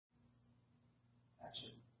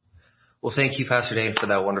Well, thank you, Pastor Dane, for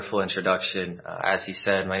that wonderful introduction. As he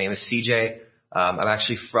said, my name is CJ. I'm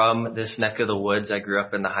actually from this neck of the woods. I grew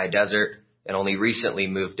up in the high desert and only recently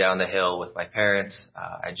moved down the hill with my parents.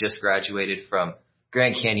 I just graduated from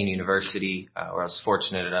Grand Canyon University, where I was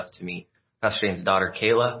fortunate enough to meet Pastor Dane's daughter,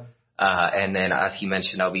 Kayla. And then, as he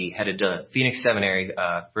mentioned, I'll be headed to Phoenix Seminary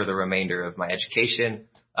for the remainder of my education,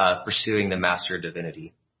 pursuing the Master of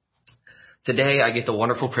Divinity. Today, I get the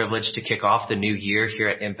wonderful privilege to kick off the new year here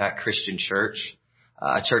at Impact Christian Church,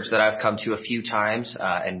 a church that I've come to a few times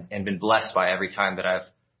and been blessed by every time that I've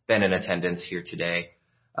been in attendance here today.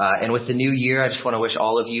 And with the new year, I just want to wish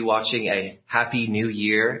all of you watching a happy new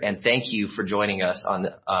year, and thank you for joining us on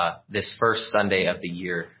this first Sunday of the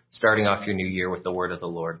year, starting off your new year with the word of the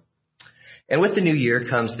Lord. And with the new year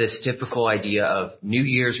comes this typical idea of New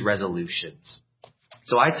Year's resolutions.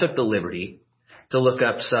 So I took the liberty to look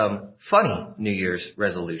up some funny New Year's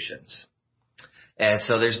resolutions. And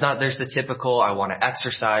so there's the typical, I want to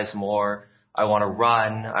exercise more, I want to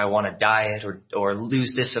run, I want to diet or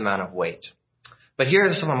lose this amount of weight. But here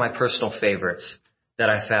are some of my personal favorites that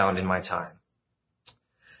I found in my time.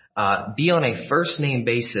 Be on a first name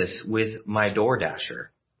basis with my DoorDasher.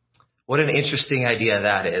 What an interesting idea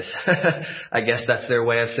that is. I guess that's their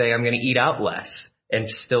way of saying I'm going to eat out less and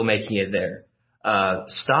still making it there.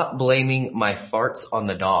 Stop blaming my farts on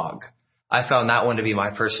the dog. I found that one to be my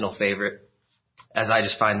personal favorite, as I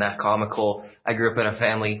just find that comical. I grew up in a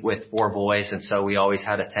family with 4 boys, and so we always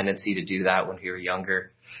had a tendency to do that when we were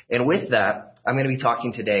younger. And with that, I'm going to be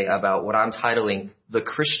talking today about what I'm titling the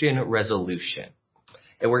Christian Resolution.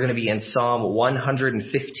 And we're going to be in Psalm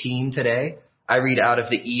 115 today. I read out of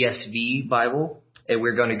the ESV Bible, and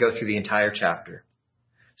we're going to go through the entire chapter.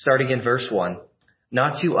 Starting in verse 1.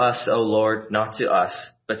 Not to us, O Lord, not to us,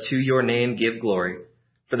 but to your name give glory,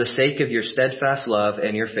 for the sake of your steadfast love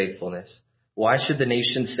and your faithfulness. Why should the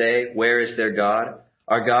nations say, where is their God?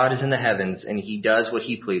 Our God is in the heavens, and he does what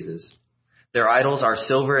he pleases. Their idols are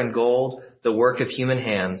silver and gold, the work of human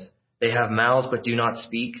hands. They have mouths but do not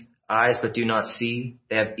speak, eyes but do not see.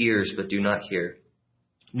 They have ears but do not hear,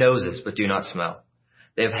 noses but do not smell.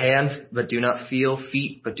 They have hands but do not feel,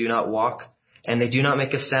 feet but do not walk, and they do not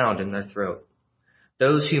make a sound in their throat.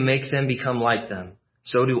 Those who make them become like them.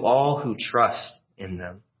 So do all who trust in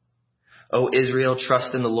them. O Israel,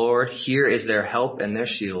 trust in the Lord. Here is their help and their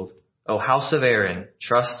shield. O house of Aaron,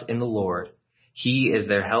 trust in the Lord. He is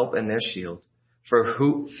their help and their shield. For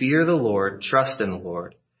who fear the Lord, trust in the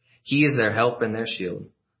Lord. He is their help and their shield.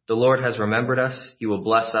 The Lord has remembered us. He will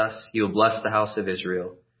bless us. He will bless the house of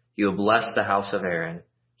Israel. He will bless the house of Aaron.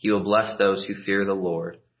 He will bless those who fear the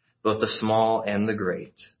Lord, both the small and the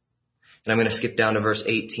great. And I'm going to skip down to verse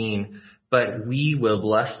 18. But we will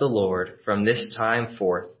bless the Lord from this time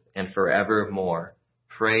forth and forevermore.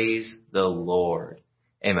 Praise the Lord.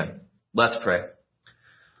 Amen. Let's pray.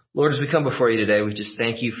 Lord, as we come before you today, we just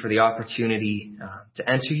thank you for the opportunity to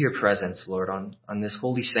enter your presence, Lord, on this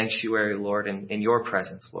holy sanctuary, Lord, in your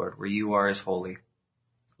presence, Lord, where you are as holy.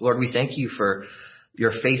 Lord, we thank you for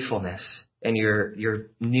your faithfulness and your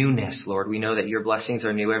newness, Lord. We know that your blessings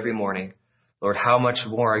are new every morning. Lord, how much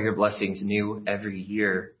more are your blessings new every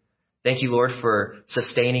year? Thank you, Lord, for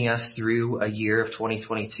sustaining us through a year of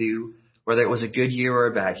 2022. Whether it was a good year or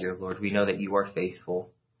a bad year, Lord, we know that you are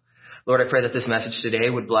faithful. Lord, I pray that this message today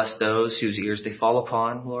would bless those whose ears they fall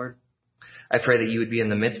upon, Lord. I pray that you would be in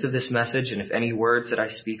the midst of this message, and if any words that I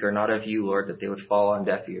speak are not of you, Lord, that they would fall on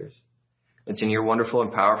deaf ears. It's in your wonderful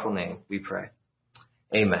and powerful name we pray.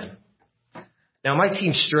 Amen. Now, it might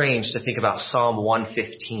seem strange to think about Psalm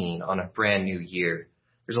 115 on a brand new year.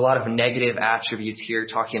 There's a lot of negative attributes here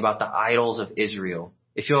talking about the idols of Israel.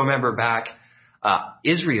 If you'll remember back,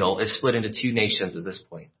 Israel is split into 2 nations at this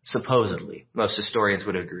point, supposedly. Most historians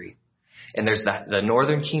would agree. And there's the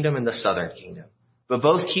northern kingdom and the southern kingdom. But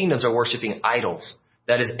both kingdoms are worshiping idols.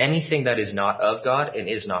 That is anything that is not of God and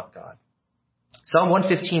is not God. Psalm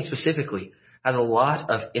 115 specifically has a lot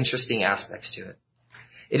of interesting aspects to it.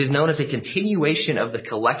 It is known as a continuation of the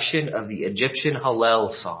collection of the Egyptian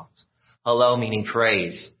Hallel songs. Hallel meaning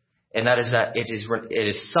praise. And that is that it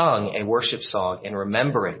is sung, a worship song, in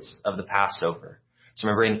remembrance of the Passover. So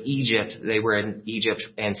remember in Egypt, they were in Egypt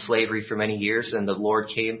and slavery for many years, and the Lord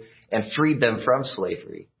came and freed them from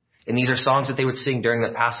slavery. And these are songs that they would sing during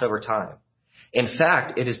the Passover time. In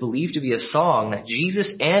fact, it is believed to be a song that Jesus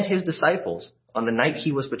and his disciples, on the night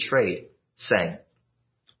he was betrayed, sang.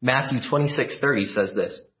 Matthew 26:30 says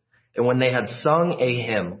this, and when they had sung a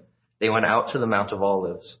hymn, they went out to the Mount of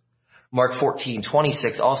Olives. Mark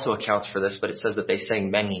 14:26 also accounts for this, but it says that they sang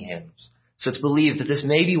many hymns. So it's believed that this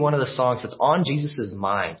may be one of the songs that's on Jesus'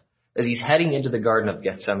 mind as he's heading into the Garden of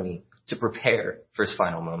Gethsemane to prepare for his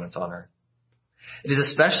final moments on earth. It is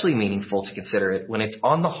especially meaningful to consider it when it's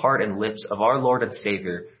on the heart and lips of our Lord and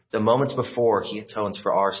Savior the moments before he atones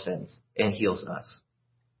for our sins and heals us.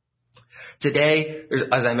 Today,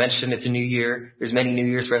 as I mentioned, it's a new year. There's many New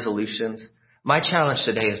Year's resolutions. My challenge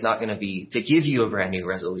today is not going to be to give you a brand new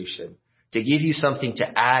resolution, to give you something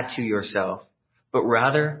to add to yourself, but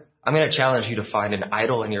rather I'm going to challenge you to find an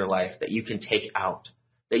idol in your life that you can take out,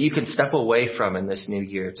 that you can step away from in this new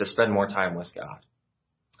year to spend more time with God.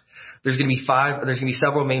 There's going to be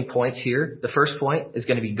several main points here. The first point is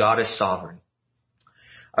going to be God is sovereign.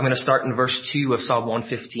 I'm going to start in verse 2 of Psalm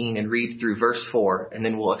 115 and read through verse 4, and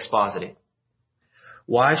then we'll exposit it.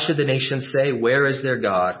 Why should the nations say, where is their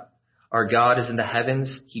God? Our God is in the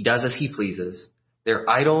heavens. He does as he pleases. Their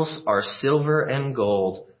idols are silver and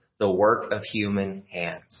gold, the work of human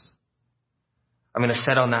hands. I'm going to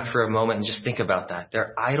set on that for a moment and just think about that.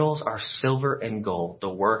 Their idols are silver and gold,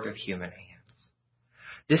 the work of human hands.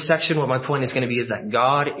 This section, what my point is going to be, is that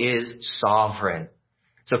God is sovereign.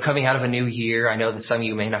 So coming out of a new year, I know that some of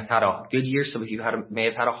you may not have had a good year. Some of you may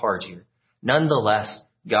have had a hard year. Nonetheless,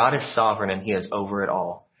 God is sovereign and he is over it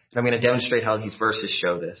all. And I'm going to demonstrate how these verses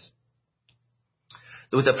show this.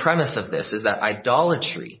 The premise of this is that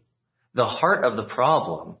idolatry, the heart of the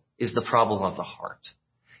problem, is the problem of the heart.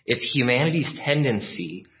 It's humanity's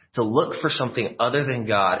tendency to look for something other than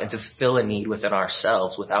God and to fill a need within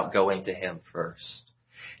ourselves without going to him first.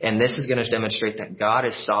 And this is going to demonstrate that God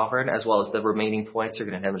is sovereign, as well as the remaining points are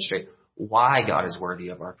going to demonstrate why God is worthy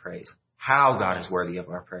of our praise, how God is worthy of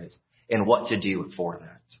our praise, and what to do for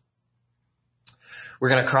that. We're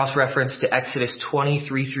going to cross-reference to Exodus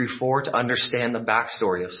 23 through 4 to understand the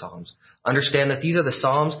backstory of Psalms. Understand that these are the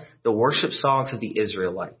Psalms, the worship songs of the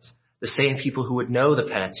Israelites, the same people who would know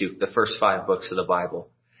the Pentateuch, the first 5 books of the Bible,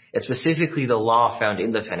 and specifically the law found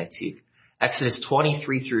in the Pentateuch. Exodus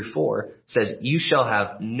 23 through 4 says, you shall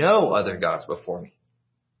have no other gods before me.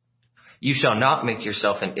 You shall not make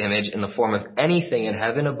yourself an image in the form of anything in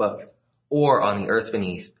heaven above, or on the earth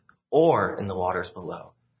beneath, or in the waters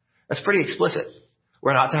below. That's pretty explicit.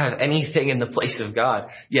 We're not to have anything in the place of God,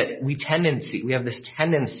 yet we have this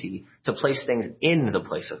tendency to place things in the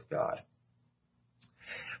place of God.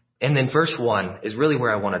 And then verse 1 is really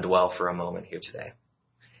where I want to dwell for a moment here today.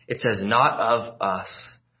 It says, not of us.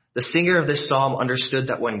 The singer of this psalm understood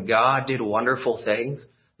that when God did wonderful things,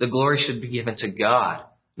 the glory should be given to God,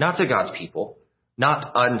 not to God's people,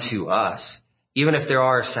 not unto us. Even if there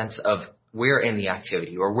are a sense of we're in the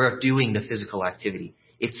activity or we're doing the physical activity,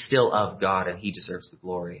 it's still of God and he deserves the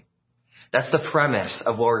glory. That's the premise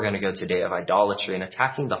of where we're going to go today, of idolatry and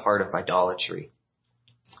attacking the heart of idolatry.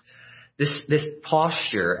 This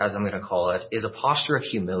posture, as I'm going to call it, is a posture of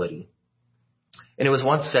humility. And it was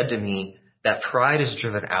once said to me that pride is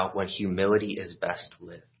driven out when humility is best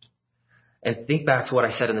lived. And think back to what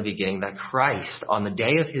I said in the beginning, that Christ, on the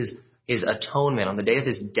day of his atonement, on the day of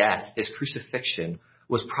his death, his crucifixion,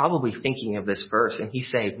 was probably thinking of this verse. And he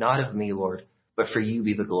said, not of me, Lord, but for you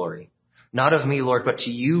be the glory. Not of me, Lord, but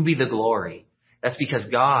to you be the glory. That's because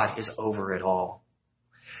God is over it all.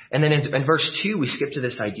 And then in verse 2, we skip to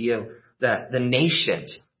this idea that the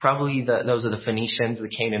nations, probably those are the Phoenicians, the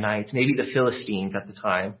Canaanites, maybe the Philistines at the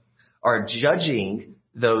time, are judging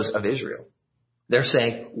those of Israel. They're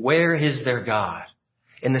saying, where is their God?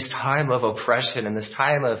 In this time of oppression, in this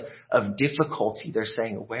time of difficulty, they're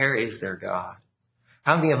saying, where is their God?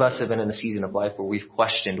 How many of us have been in a season of life where we've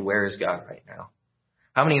questioned, where is God right now?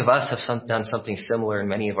 How many of us have done something similar in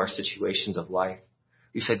many of our situations of life?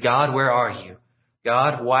 You said, God, where are you?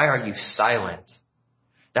 God, why are you silent?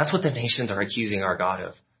 That's what the nations are accusing our God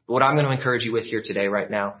of. But what I'm going to encourage you with here today right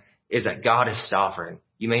now is that God is sovereign.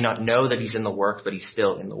 You may not know that he's in the work, but he's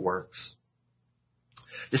still in the works.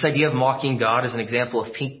 This idea of mocking God is an example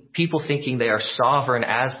of people thinking they are sovereign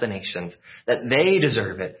as the nations, that they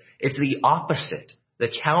deserve it. It's the opposite, the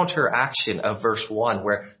counteraction of verse 1,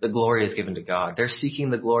 where the glory is given to God. They're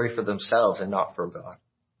seeking the glory for themselves and not for God.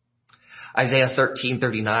 Isaiah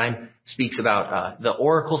 13:39 speaks about the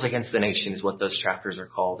oracles against the nation is what those chapters are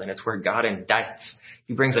called. And it's where God indicts.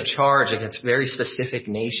 He brings a charge against very specific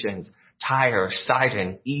nations, Tyre,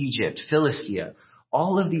 Sidon, Egypt, Philistia.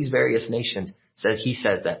 All of these various nations, he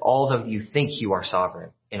says that all of you think you are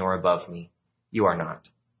sovereign and are above me. You are not.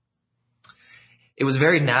 It was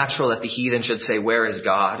very natural that the heathen should say, where is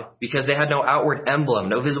God? Because they had no outward emblem,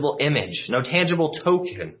 no visible image, no tangible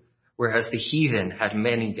token, whereas the heathen had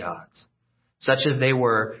many gods, such as they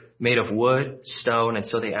were made of wood, stone, and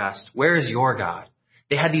so they asked, where is your God?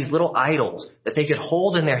 They had these little idols that they could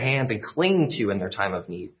hold in their hands and cling to in their time of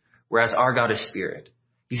need, whereas our God is spirit.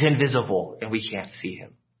 He's invisible, and we can't see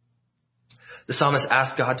him. The psalmist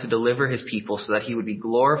asked God to deliver his people so that he would be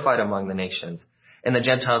glorified among the nations, and the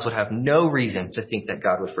Gentiles would have no reason to think that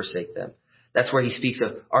God would forsake them. That's where he speaks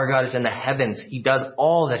of our God is in the heavens. He does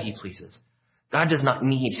all that he pleases. God does not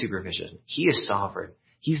need supervision. He is sovereign.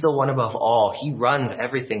 He's the one above all. He runs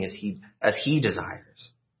everything as he desires.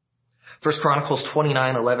 1 Chronicles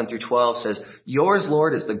 29:11 through 12 says, "Yours,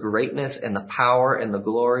 Lord, is the greatness and the power and the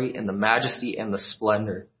glory and the majesty and the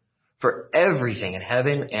splendor. For everything in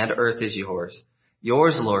heaven and earth is yours.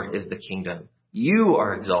 Yours, Lord, is the kingdom. You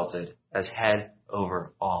are exalted as head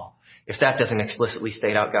over all." If that doesn't explicitly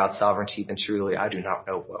state out God's sovereignty, then truly I do not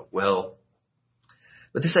know what will.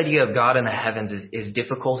 But this idea of God in the heavens is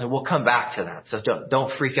difficult, and we'll come back to that. So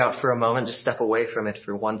don't freak out for a moment. Just step away from it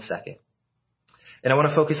for 1 second. And I want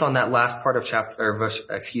to focus on that last part of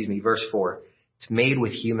verse 4. It's made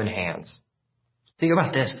with human hands. Think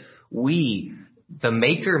about this. The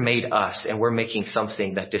Maker made us, and we're making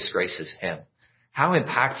something that disgraces him. How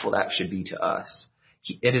impactful that should be to us.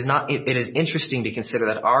 It is interesting to consider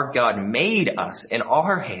that our God made us in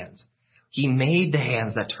our hands. He made the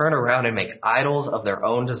hands that turn around and make idols of their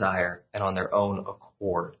own desire and on their own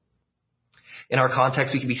accord. In our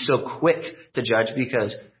context, we can be so quick to judge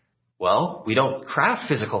because, well, we don't craft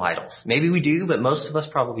physical idols. Maybe we do, but most of us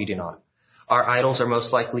probably do not. Our idols are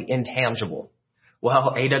most likely intangible.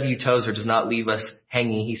 Well, A.W. Tozer does not leave us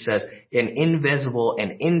hanging. He says, an invisible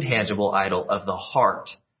and intangible idol of the heart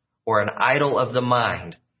or an idol of the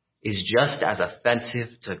mind is just as offensive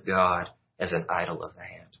to God as an idol of the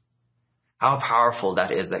hand. How powerful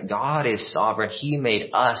that is, that God is sovereign. He made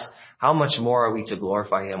us. How much more are we to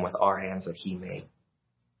glorify him with our hands that he made?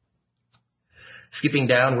 Skipping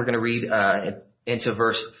down, we're going to read into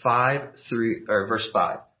verse 5.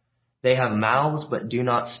 They have mouths but do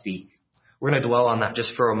not speak. We're going to dwell on that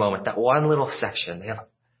just for a moment. That one little section.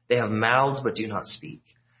 They have mouths but do not speak.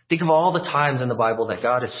 Think of all the times in the Bible that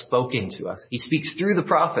God has spoken to us. He speaks through the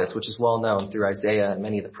prophets, which is well known through Isaiah and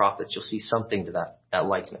many of the prophets. You'll see something to that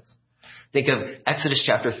likeness. Think of Exodus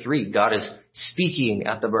chapter 3. God is speaking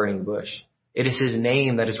at the burning bush. It is his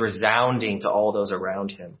name that is resounding to all those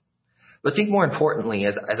around him. But think more importantly,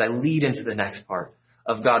 as I lead into the next part,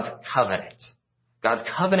 of God's covenant. God's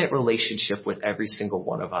covenant relationship with every single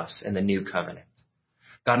one of us in the new covenant.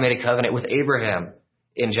 God made a covenant with Abraham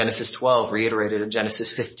in Genesis 12, reiterated in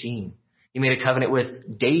Genesis 15. He made a covenant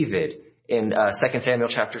with David in 2 Samuel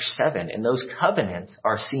chapter 7, and those covenants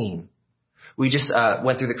are seen. We just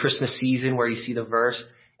went through the Christmas season where you see the verse.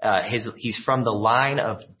 He's from the line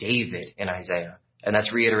of David in Isaiah, and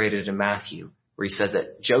that's reiterated in Matthew, where he says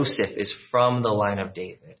that Joseph is from the line of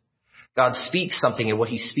David. God speaks something, and what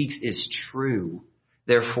he speaks is true.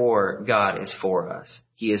 Therefore, God is for us.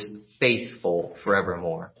 He is faithful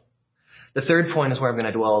forevermore. The third point is where I'm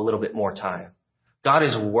going to dwell a little bit more time. God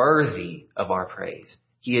is worthy of our praise.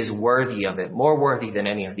 He is worthy of it, more worthy than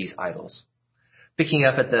any of these idols. Picking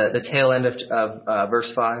up at the tail end of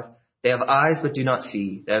verse 5, they have eyes but do not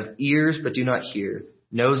see. They have ears but do not hear.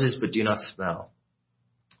 Noses but do not smell.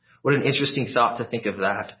 What an interesting thought to think of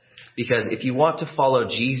that. Because if you want to follow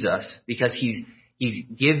Jesus because he's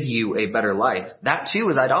give you a better life, that too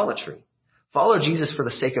is idolatry. Follow Jesus for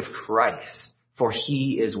the sake of Christ, for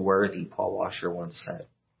he is worthy, Paul Washer once said.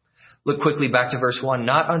 Look quickly back to verse 1.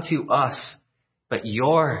 Not unto us, but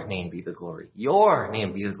your name be the glory. Your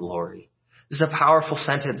name be the glory. This is a powerful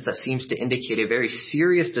sentence that seems to indicate a very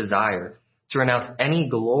serious desire to renounce any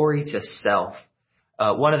glory to self.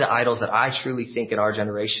 One of the idols that I truly think in our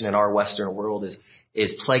generation, in our Western world,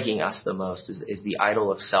 is plaguing us the most, is the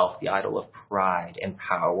idol of self, the idol of pride and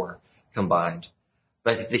power combined.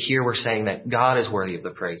 But here we're saying that God is worthy of the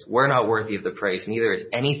praise. We're not worthy of the praise. Neither is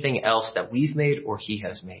anything else that we've made or he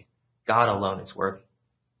has made. God alone is worthy.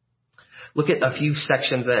 Look at a few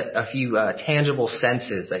tangible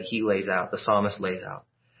senses that he lays out, the psalmist lays out.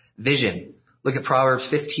 Vision. Look at Proverbs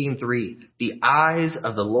 15:3. The eyes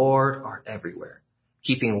of the Lord are everywhere,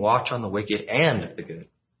 keeping watch on the wicked and the good.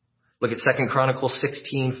 Look at 2 Chronicles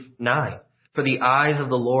 16:9. For the eyes of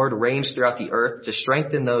the Lord range throughout the earth to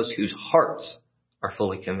strengthen those whose hearts are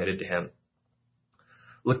fully committed to him.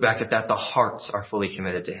 Look back at that. The hearts are fully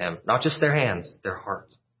committed to him. Not just their hands, their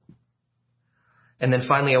hearts. And then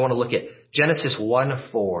finally, I want to look at Genesis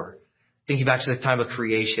 1:4. Thinking back to the time of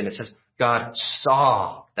creation, it says, God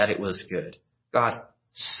saw that it was good. God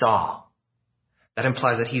saw. That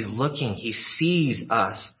implies that he's looking. He sees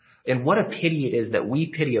us. And what a pity it is that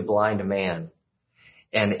we pity a blind man.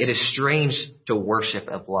 And it is strange to worship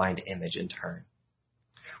a blind image in turn.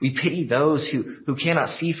 We pity those who cannot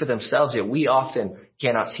see for themselves, yet we often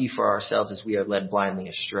cannot see for ourselves as we are led blindly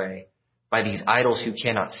astray by these idols who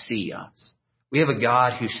cannot see us. We have a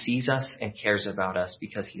God who sees us and cares about us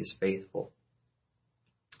because he is faithful.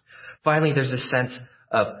 Finally, there's a sense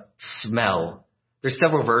of smell. There's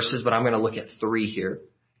several verses, but I'm going to look at 3 here.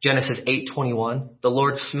 Genesis 8:21, the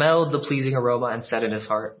Lord smelled the pleasing aroma and said in his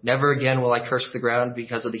heart, never again will I curse the ground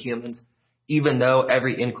because of the humans, even though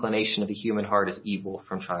every inclination of the human heart is evil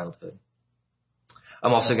from childhood.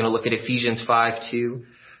 I'm also going to look at Ephesians 5:2,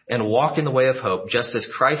 and walk in the way of hope, just as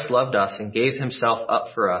Christ loved us and gave himself up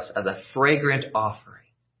for us as a fragrant offering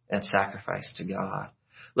and sacrifice to God.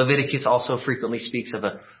 Leviticus also frequently speaks of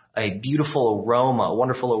a beautiful aroma, a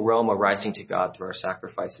wonderful aroma rising to God through our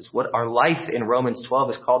sacrifices. What our life in Romans 12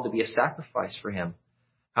 is called to be a sacrifice for him.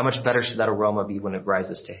 How much better should that aroma be when it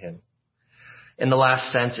rises to him? And the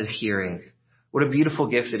last sense is hearing. What a beautiful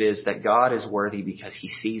gift it is that God is worthy because he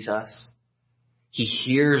sees us. He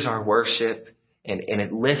hears our worship and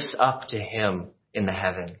it lifts up to him in the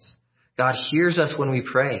heavens. God hears us when we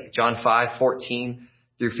pray. John 5:14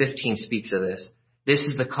 through 15 speaks of this. This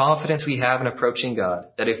is the confidence we have in approaching God,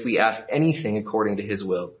 that if we ask anything according to his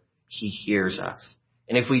will, he hears us.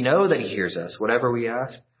 And if we know that he hears us, whatever we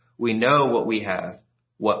ask, we know what we have,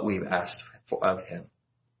 what we've asked for of him.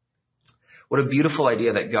 What a beautiful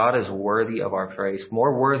idea that God is worthy of our praise,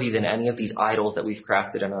 more worthy than any of these idols that we've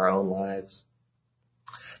crafted in our own lives.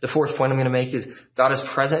 The fourth point I'm going to make is God is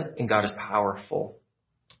present and God is powerful.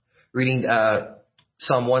 Reading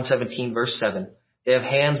Psalm 117, verse 7. They have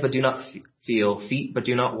hands but do not feel, feet but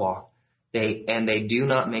do not walk. They do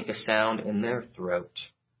not make a sound in their throat.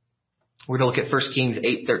 We're going to look at 1 Kings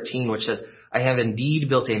 8:13, which says, I have indeed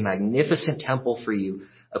built a magnificent temple for you,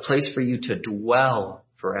 a place for you to dwell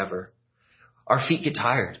forever. Our feet get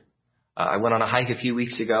tired. I went on a hike a few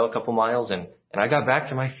weeks ago, a couple miles, and I got back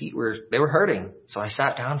and my feet were hurting. So I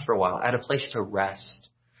sat down for a while. I had a place to rest.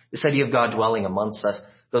 This idea of God dwelling amongst us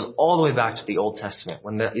goes all the way back to the Old Testament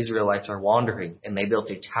when the Israelites are wandering and they built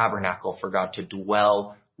a tabernacle for God to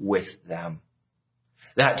dwell with them.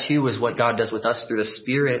 That too is what God does with us through the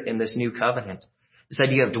Spirit in this new covenant. This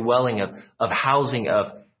idea of dwelling, of housing, of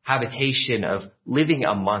habitation, of living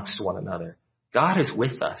amongst one another. God is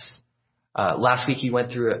with us. Last week he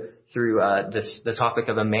went through the topic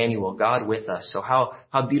of Emmanuel, God with us. So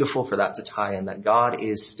how beautiful for that to tie in, that God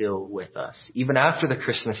is still with us. Even after the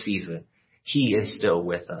Christmas season, he is still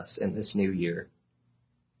with us in this new year.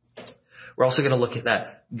 We're also going to look at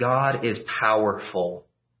that. God is powerful.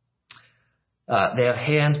 They have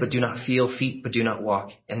hands but do not feel, feet but do not walk.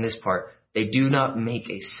 In this part, they do not make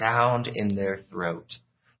a sound in their throat.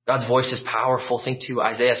 God's voice is powerful. Think to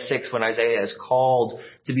Isaiah 6 when Isaiah is called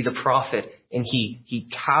to be the prophet and he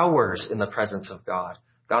cowers in the presence of God.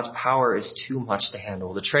 God's power is too much to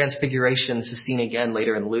handle. The transfiguration, this is seen again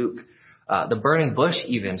later in Luke. The burning bush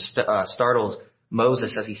even startles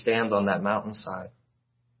Moses as he stands on that mountainside.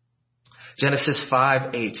 Genesis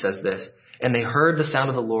 5:8 says this, and they heard the sound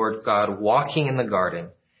of the Lord God walking in the garden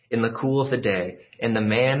in the cool of the day, and the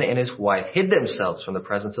man and his wife hid themselves from the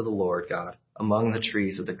presence of the Lord God among the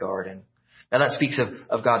trees of the garden. Now that speaks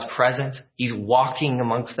of God's presence. He's walking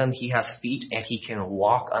amongst them. He has feet and he can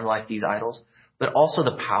walk unlike these idols, but also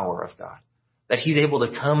the power of God, that he's able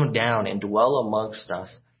to come down and dwell amongst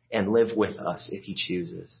us and live with us if he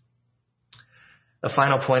chooses. The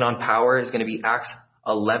final point on power is going to be Acts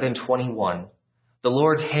 11:21. The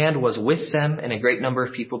Lord's hand was with them, and a great number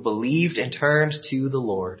of people believed and turned to the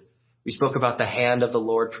Lord. We spoke about the hand of the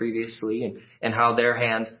Lord previously and how they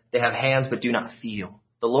have hands but do not feel.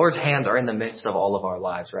 The Lord's hands are in the midst of all of our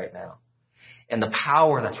lives right now. And the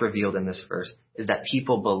power that's revealed in this verse is that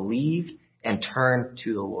people believed and turned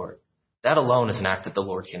to the Lord. That alone is an act that the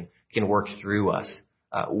Lord can work through us.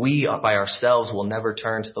 We by ourselves will never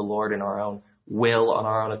turn to the Lord in our own will, on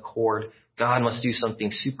our own accord. God must do something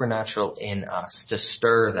supernatural in us to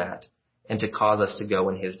stir that and to cause us to go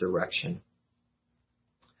in his direction.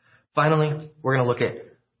 Finally, we're going to look at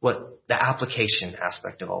what the application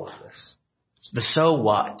aspect of all of this. The so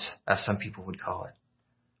what, as some people would call it.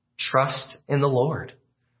 Trust in the Lord.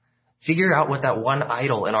 Figure out what that one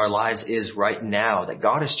idol in our lives is right now that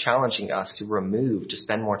God is challenging us to remove, to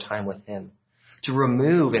spend more time with him. To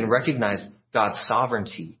remove and recognize God's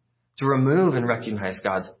sovereignty. To remove and recognize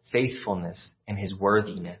God's faithfulness and his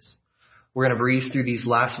worthiness. We're going to breeze through these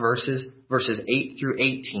last verses 8 through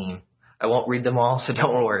 18. I won't read them all, so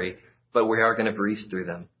don't worry, but we are going to breeze through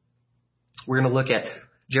them. We're going to look at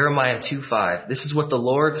Jeremiah 2:5. This is what the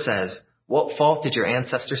Lord says. What fault did your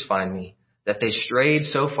ancestors find me, that they strayed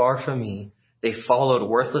so far from me? They followed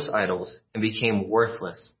worthless idols and became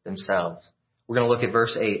worthless themselves. We're going to look at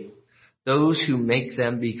verse 8. Those who make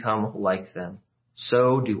them become like them.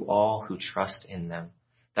 So do all who trust in them.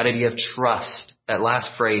 That idea of trust, That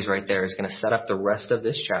last phrase right there is going to set up the rest of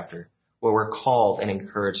this chapter, where we're called and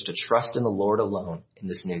encouraged to trust in the Lord alone in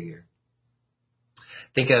this new year.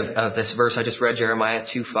 Think of this verse I just read, Jeremiah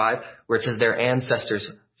 2:5, where it says their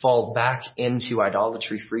ancestors fall back into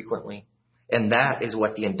idolatry frequently. And that is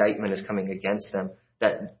what the indictment is coming against them,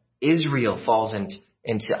 that Israel falls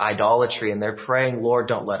into idolatry, and they're praying, Lord,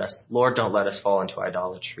 don't let us fall into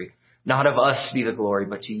idolatry. Not of us be the glory,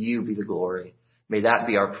 but to you be the glory. May that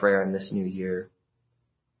be our prayer in this new year.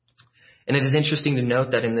 And it is interesting to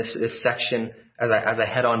note that in this section, as I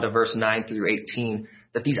head on to verse 9 through 18,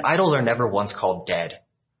 that these idols are never once called dead.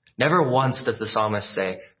 Never once does the psalmist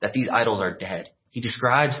say that these idols are dead. He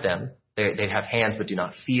describes them. They have hands but do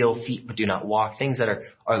not feel, feet but do not walk, things that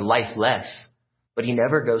are lifeless. But he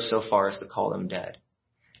never goes so far as to call them dead.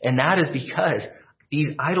 And that is because these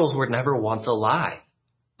idols were never once alive.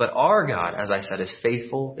 But our God, as I said, is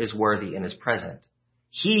faithful, is worthy, and is present.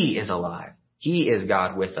 He is alive. He is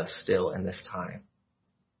God with us still in this time.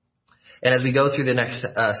 And as we go through the next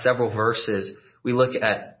several verses, we look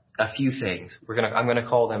at a few things. I'm going to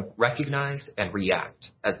call them recognize and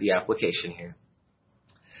react as the application here.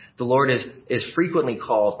 The Lord is frequently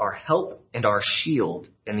called our help and our shield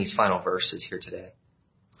in these final verses here today.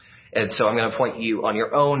 And so I'm going to point you on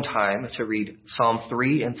your own time to read Psalm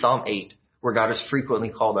 3 and Psalm 8, where God is frequently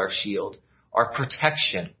called our shield, our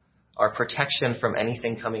protection from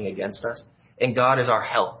anything coming against us. And God is our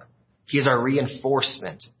help. He is our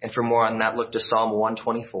reinforcement. And for more on that, look to Psalm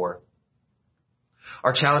 124.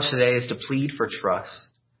 Our challenge today is to plead for trust.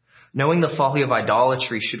 Knowing the folly of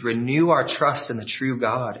idolatry should renew our trust in the true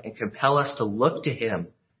God and compel us to look to him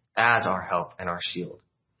as our help and our shield.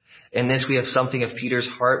 In this, we have something of Peter's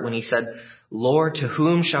heart when he said, Lord, to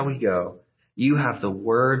whom shall we go? You have the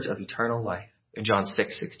words of eternal life, in John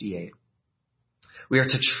 6:68. We are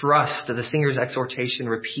to trust. The singer's exhortation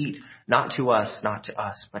repeat, not to us,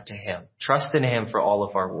 but to him. Trust in him for all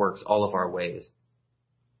of our works, all of our ways.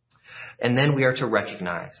 And then we are to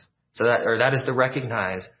recognize. That is to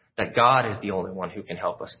recognize that God is the only one who can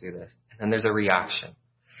help us through this. And then there's a reaction.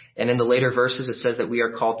 And in the later verses, it says that we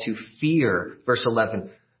are called to fear. Verse 11,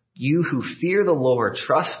 you who fear the Lord,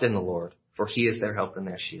 trust in the Lord, for he is their help and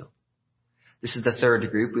their shield. This is the third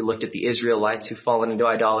group. We looked at the Israelites who've fallen into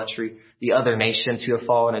idolatry, the other nations who have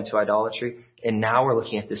fallen into idolatry, and now we're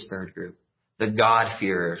looking at this third group, the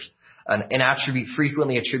God-fearers, an attribute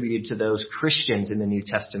frequently attributed to those Christians in the New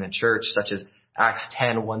Testament church, such as Acts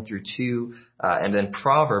 10:1 through 2, and then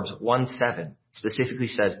Proverbs 1:7 specifically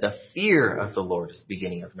says, the fear of the Lord is the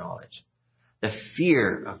beginning of knowledge. The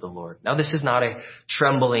fear of the Lord. Now, this is not a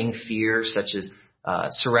trembling fear such as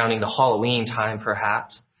surrounding the Halloween time,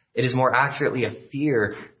 perhaps. It is more accurately a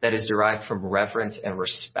fear that is derived from reverence and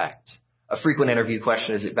respect. A frequent interview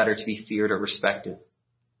question, is it better to be feared or respected?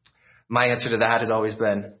 My answer to that has always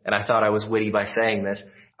been, and I thought I was witty by saying this,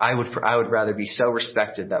 I would rather be so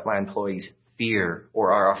respected that my employees fear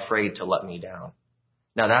or are afraid to let me down.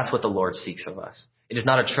 Now that's what the Lord seeks of us. It is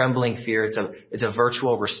not a trembling fear. It's a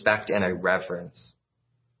virtual respect and a reverence.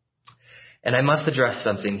 And I must address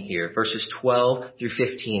something here. Verses 12 through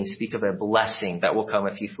 15 speak of a blessing that will come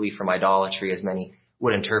if you flee from idolatry, as many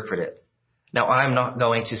would interpret it. Now, I'm not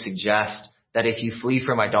going to suggest that if you flee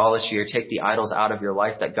from idolatry or take the idols out of your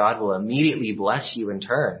life, that God will immediately bless you in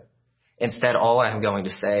turn. Instead, all I'm going to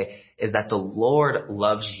say is that the Lord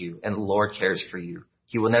loves you and the Lord cares for you.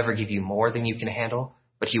 He will never give you more than you can handle,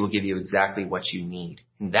 but he will give you exactly what you need.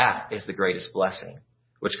 And that is the greatest blessing,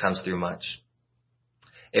 which comes through much.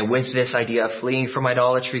 And with this idea of fleeing from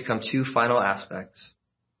idolatry come two final aspects.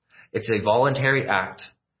 It's a voluntary act.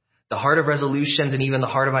 The heart of resolutions and even the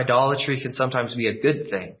heart of idolatry can sometimes be a good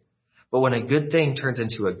thing. But when a good thing turns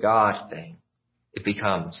into a God thing, it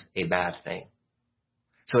becomes a bad thing.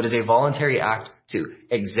 So it is a voluntary act to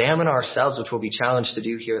examine ourselves, which we'll be challenged to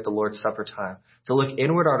do here at the Lord's Supper time, to look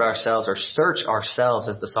inward at ourselves or search ourselves,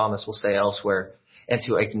 as the psalmist will say elsewhere, and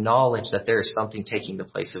to acknowledge that there is something taking the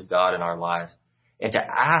place of God in our lives. And to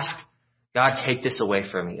ask, God, take this away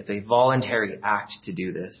from me. It's a voluntary act to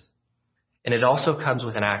do this. And it also comes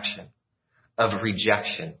with an action of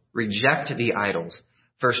rejection. Reject the idols.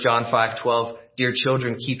 1 John 5:12, dear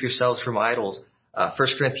children, keep yourselves from idols. 1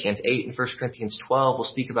 Corinthians 8 and 1 Corinthians 12 will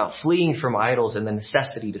speak about fleeing from idols and the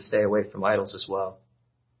necessity to stay away from idols as well.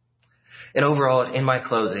 And overall, in my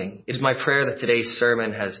closing, it is my prayer that today's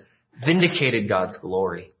sermon has vindicated God's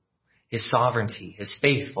glory, his sovereignty, his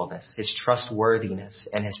faithfulness, his trustworthiness,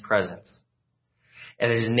 and his presence.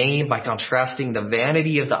 And it is named by contrasting the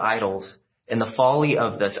vanity of the idols and the folly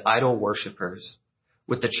of the idol worshippers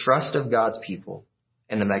with the trust of God's people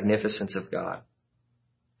and the magnificence of God.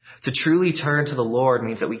 To truly turn to the Lord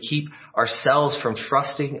means that we keep ourselves from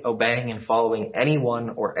trusting, obeying, and following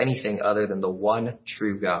anyone or anything other than the one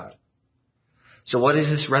true God. So what is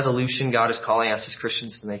this resolution God is calling us as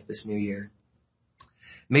Christians to make this new year?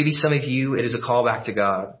 Maybe some of you, it is a call back to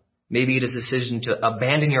God. Maybe it is a decision to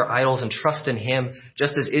abandon your idols and trust in Him,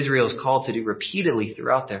 just as Israel is called to do repeatedly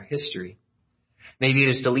throughout their history. Maybe it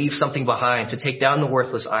is to leave something behind, to take down the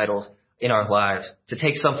worthless idols in our lives, to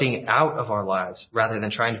take something out of our lives rather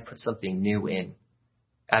than trying to put something new in,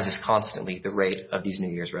 as is constantly the rate of these New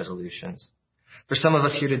Year's resolutions. For some of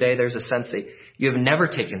us here today, there's a sense that you have never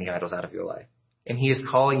taken the idols out of your life, and He is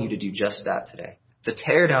calling you to do just that today, to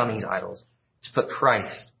tear down these idols, to put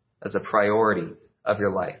Christ as the priority of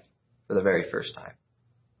your life for the very first time.